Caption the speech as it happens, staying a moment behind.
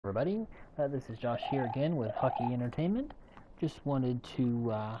everybody. This is Josh here again with Hockey Entertainment. Just wanted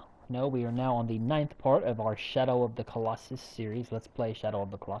to know we are now on the 9th part of our Shadow of the Colossus series. Let's play Shadow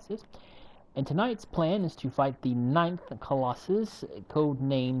of the Colossus. And tonight's plan is to fight the 9th Colossus,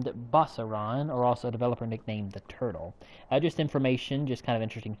 codenamed Basaran, or also developer nicknamed the Turtle. Just information, just kind of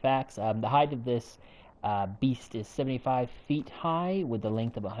interesting facts. The height of this beast is 75 feet high with a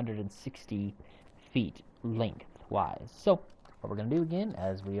length of 160 feet lengthwise. So, what we're going to do again,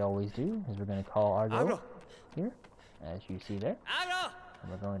 as we always do, is we're going to call our goal here, as you see there.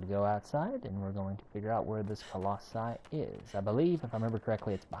 And we're going to go outside, and we're going to figure out where this Colossi is. I believe, if I remember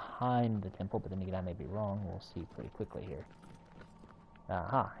correctly, it's behind the temple, but then again, I may be wrong. We'll see pretty quickly here.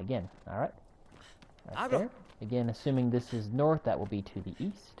 Aha, again, alright. Right there. Again, assuming this is north, that will be to the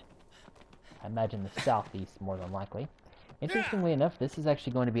east. I imagine the southeast, more than likely. Interestingly enough, this is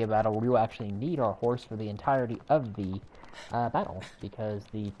actually going to be a battle where we will actually need our horse for the entirety of the battle, because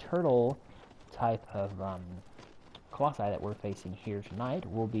the turtle type of colossi that we're facing here tonight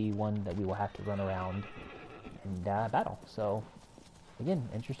will be one that we will have to run around and battle. So, again,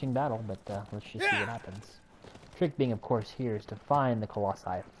 interesting battle, but let's just see what happens. Trick being, of course, here is to find the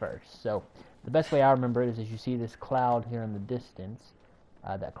colossi first. So, the best way I remember it is, as you see this cloud here in the distance,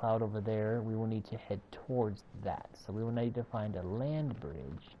 that cloud over there, we will need to head towards that. So we will need to find a land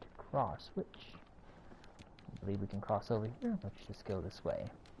bridge to cross, which I believe we can cross over here. Let's just go this way.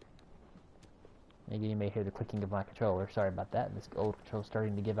 Maybe you may hear the clicking of my controller. Sorry about that. This old control's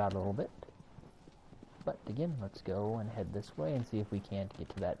starting to give out a little bit. But again, let's go and head this way and see if we can't get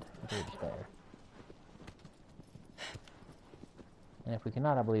to that bridge there. And if we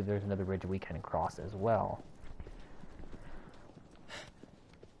cannot, I believe there's another bridge we can cross as well.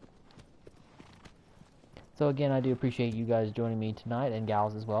 So again, I do appreciate you guys joining me tonight, and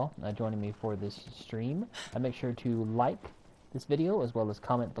gals as well, joining me for this stream. Make sure to like this video, as well as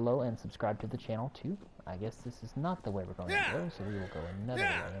comment below, and subscribe to the channel too. I guess this is not the way we're going to go, so we will go another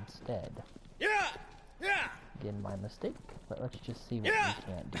way instead. Again, my mistake, but let's just see what we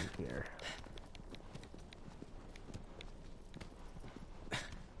can't do here.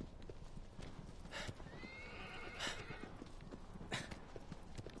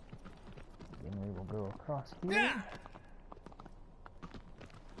 We will go across here.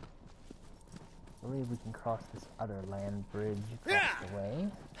 I believe we can cross this other land bridge across the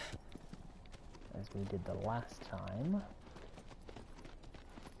way, as we did the last time.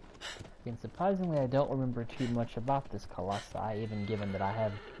 And surprisingly, I don't remember too much about this Colossi, even given that I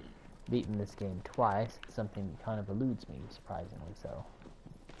have beaten this game twice. It's something that kind of eludes me, surprisingly so.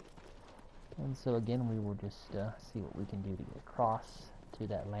 And so again, we will just see what we can do to get across to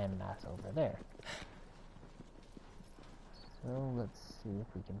that landmass over there. So let's see if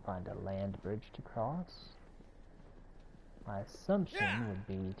we can find a land bridge to cross. My assumption would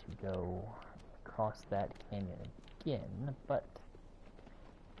be to go across that canyon again, but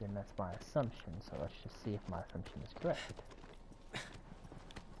again, that's my assumption, so let's just see if my assumption is correct.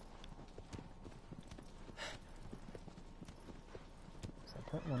 So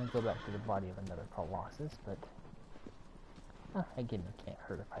I don't want to go back to the body of another Colossus, but again, it can't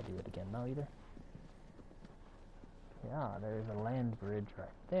hurt if I do it again, though, either. Yeah, there's a land bridge right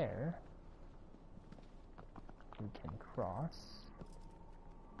there. We can cross.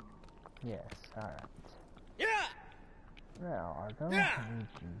 Yes, alright. Now, Argo, I need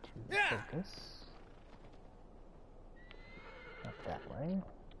you to focus. Up that way.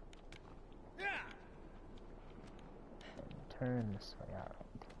 And turn this way,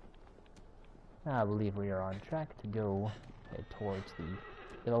 alright. Now I believe we are on track to go towards the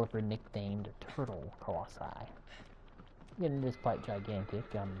developer nicknamed Turtle Colossi. Again, it is quite gigantic.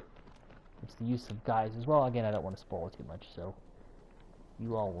 It's the use of guys as well. Again, I don't want to spoil too much, so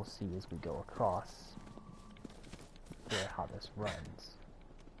you all will see as we go across how this runs.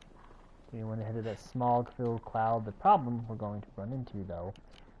 We want to head to that smog-filled cloud. The problem we're going to run into, though,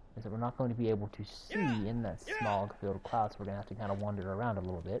 is that we're not going to be able to see in that smog-filled cloud, so we're going to have to kind of wander around a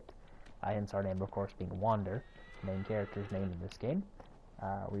little bit. Hence our name, of course, being Wander, the main character's name in this game.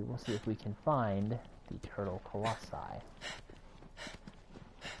 We will see if we can find the Turtle Colossi.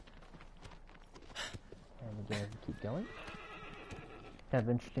 And again, we keep going. Kind of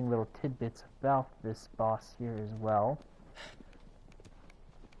interesting little tidbits about this boss here as well.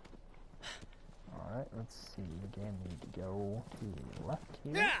 Alright, let's see. Again, we need to go to the left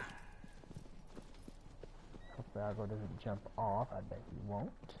here. Hopefully Argo doesn't jump off. I bet he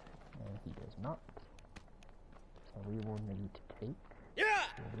won't. And he does not. So we will need to take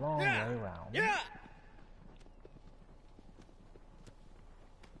a long way around.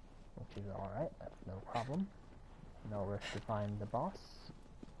 Which is alright, that's no problem. No rush to find the boss.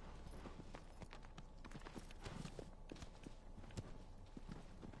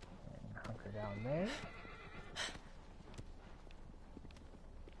 down there.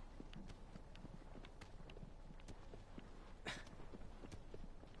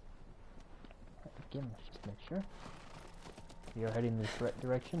 Again, let's just make sure. We are heading in the correct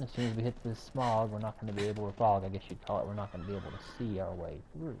direction. As soon as we hit this smog, we're not going to be able to fog, I guess you'd call it. We're not going to be able to see our way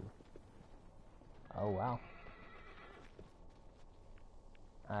through. Oh, wow.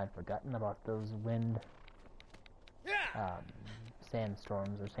 I'd forgotten about those wind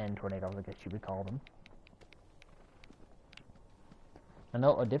sandstorms, or sand tornadoes, I guess you would call them. I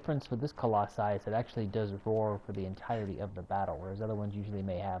know a difference with this Colossi is it actually does roar for the entirety of the battle, whereas other ones usually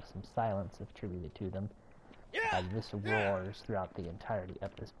may have some silence attributed to them. This roars throughout the entirety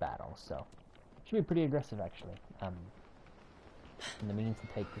of this battle, so it should be pretty aggressive, actually. And the means to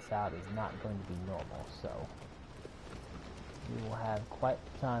take this out is not going to be normal, so we will have quite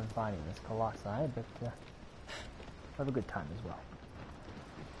the time finding this Colossi, but have a good time as well.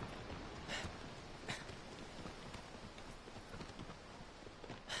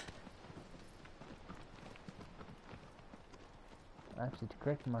 Actually, to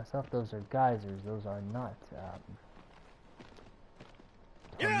correct myself, those are geysers. Those are not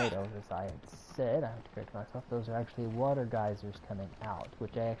tornadoes, as I had said. I have to correct myself. Those are actually water geysers coming out,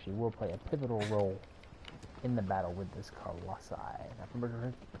 which I actually will play a pivotal role in the battle with this Colossi.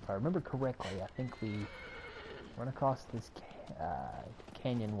 If I remember correctly, I think we run across this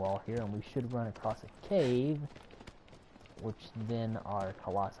canyon wall here, and we should run across a cave, which then our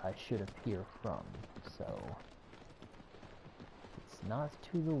Colossi should appear from. So it's not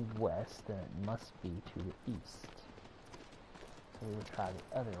to the west, then it must be to the east. So we will try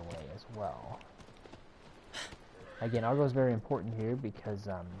the other way as well. Again, Argo is very important here because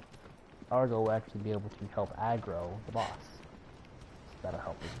Argo will actually be able to help aggro the boss. So that'll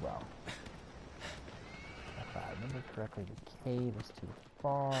help as well. If I remember correctly, the cave is to the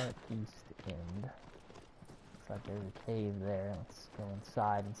far east end. Looks like there's a cave there. Let's go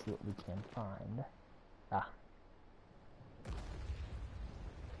inside and see what we can find. Ah.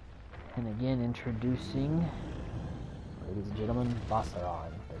 And again, introducing, ladies and gentlemen,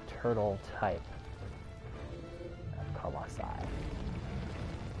 Basaran, the turtle type of Colossi.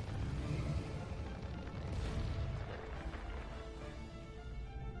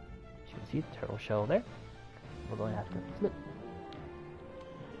 You can see the turtle shell there. We're going to have to flip.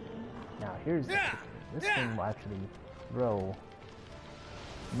 Now here's the kicker. This thing will actually throw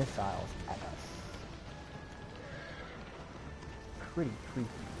missiles at us. Pretty creepy,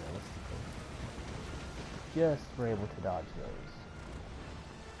 realistically. Just we're able to dodge those.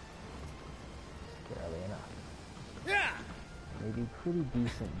 Scarily enough. They do pretty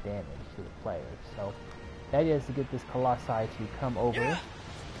decent damage to the player. So the idea is to get this Colossi to come over.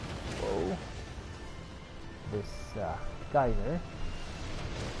 Whoa. This geyser.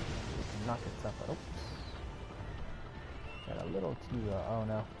 We can knock itself out. Oops. Got a little too, oh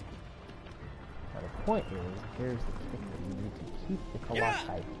no. Now the point is, here's the kicker. You need to keep the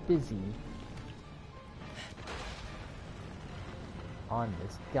Colossi busy on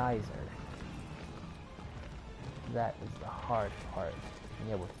this geyser. That is the hard part.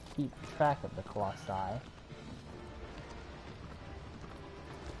 Being able to keep track of the Colossi.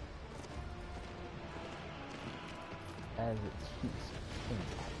 As it shoots things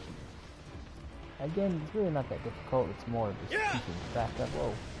at you. Again, it's really not that difficult, it's more just keeping track of,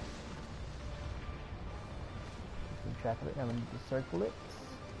 whoa. Keeping track of it, now we need to circle it.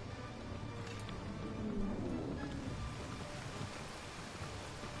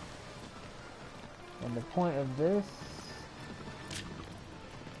 And the point of this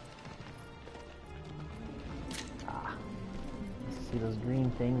you see those green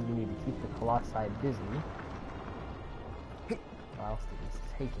things, we need to keep the Colossi busy. Whilst it is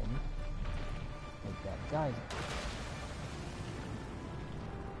taken, make that geyser.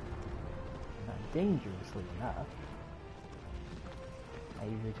 Not dangerously enough. I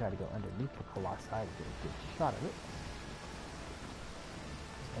usually try to go underneath the Colossi to get a good shot of it.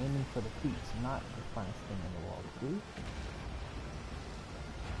 Just aiming for the feet is not the funnest thing in the world to do.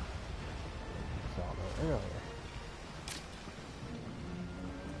 Saw that earlier.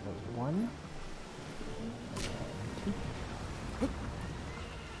 There's one. And two.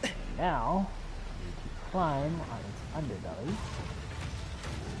 Now, we need to climb on its underbelly,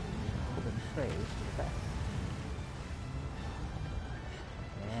 hold and pray for the best.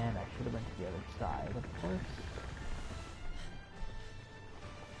 And I should have went to the other side, of course.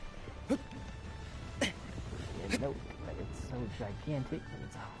 And note that it's so gigantic that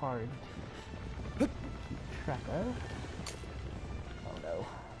it's hard to keep track of. Oh no.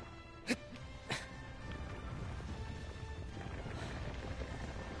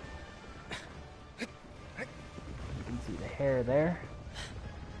 repair there.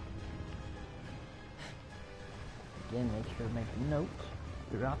 Again, make sure to make a note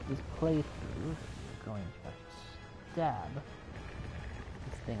throughout this playthrough. We're going to stab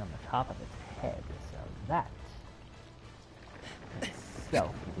this thing on the top of its head. So that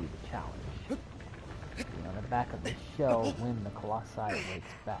itself will be the challenge. On the back of the shell, when the Colossi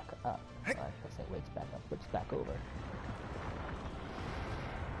wakes back up. I should say wakes back up, flips back over.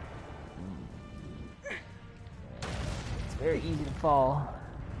 It's very easy to fall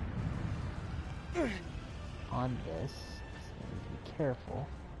on this, so you need to be careful.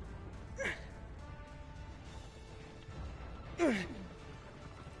 As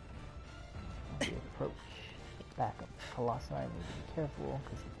we approach the back of the Colossi, we need to be careful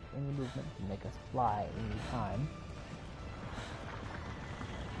because any movement can make us fly at any time.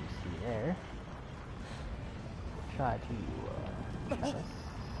 As you see there, we'll try to try to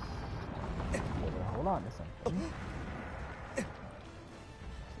be able to hold on to something. It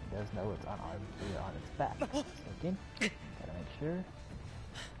does know it's on its back. So again, gotta make sure.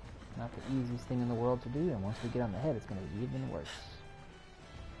 Not the easiest thing in the world to do, and once we get on the head, it's gonna be even worse.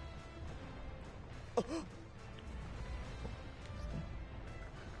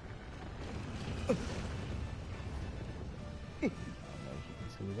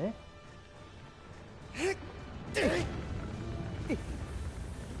 There.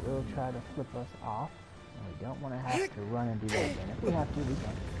 We'll try to flip us off, and we don't want to have to run and do that again. If we have to, we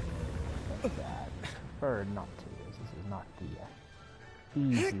can. But I prefer not to, as this is not the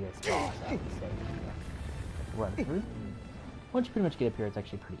easiest boss, I would say, to run through. Once you pretty much get up here, it's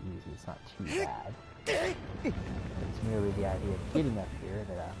actually pretty easy. It's not too bad. It's merely the idea of getting up here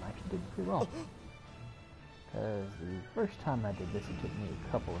that I actually did pretty well. Because the first time I did this, it took me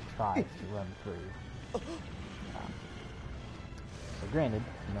a couple of tries to run through. So granted,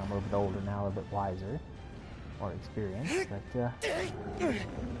 I'm a little bit older now, a little bit wiser, more experienced, but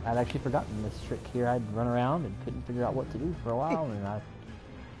I'd actually forgotten this trick here. I'd run around and couldn't figure out what to do for a while, and I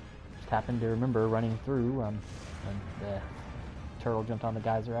just happened to remember running through when the turtle jumped on the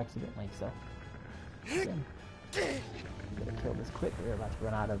geyser accidentally, so again, gotta kill this quick. We're about to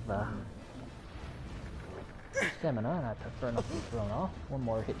run out of stamina, and I prefer not to be thrown off. One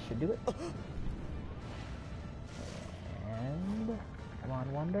more hit should do it. And come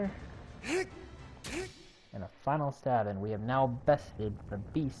on, Wonder. And a final stab, and we have now bested the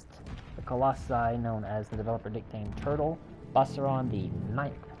beast, the Colossi, known as the developer nicknamed Turtle, Basaran, the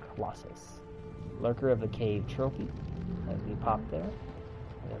 9th Colossus. Lurker of the Cave trophy, as we pop there.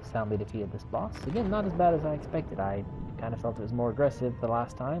 We have soundly defeated this boss. Again, not as bad as I expected. I kind of felt it was more aggressive the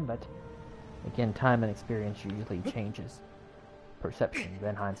last time, but again, time and experience usually changes perception,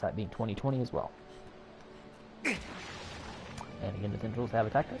 then hindsight being 20/20 as well. And again, the tendrils have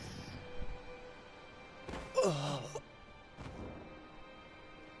attacked us.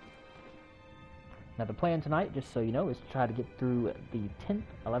 Now the plan tonight, just so you know, is to try to get through the 10th,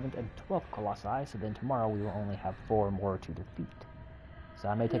 11th, and 12th Colossi, so then tomorrow we will only have 4 more to defeat. So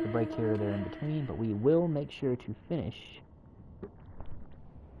I may take a break here or there in between, but we will make sure to finish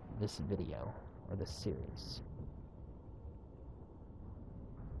this video, or this series.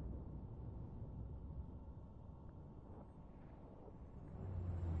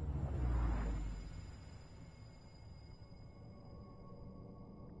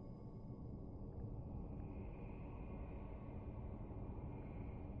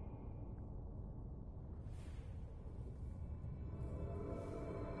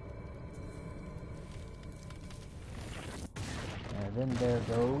 And then there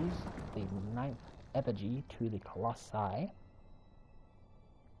goes the 9th effigy to the Colossi.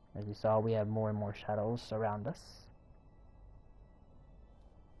 As you saw, we have more and more shadows surround us.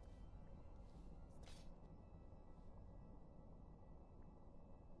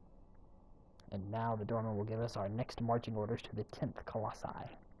 And now the doorman will give us our next marching orders to the 10th Colossi.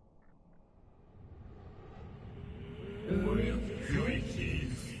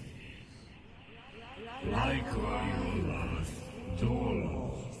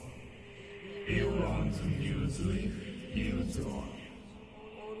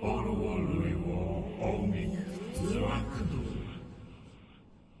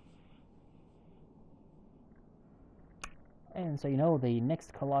 And so you know, the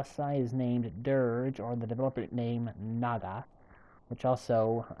next Colossi is named Dirge, or the developer name Naga, which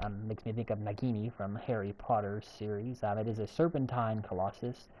also makes me think of Nagini from Harry Potter series. It is a serpentine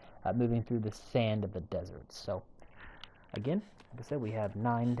Colossus moving through the sand of the desert. So again, like I said, we have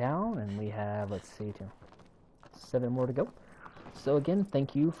 9 down, and we have, let's see, 7 more to go. So again,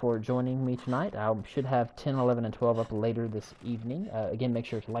 thank you for joining me tonight. I should have 10, 11, and 12 up later this evening. Again, make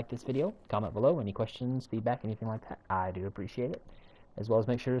sure to like this video, comment below, any questions, feedback, anything like that. I do appreciate it. As well as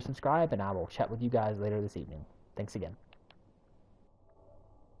make sure to subscribe, and I will chat with you guys later this evening. Thanks again.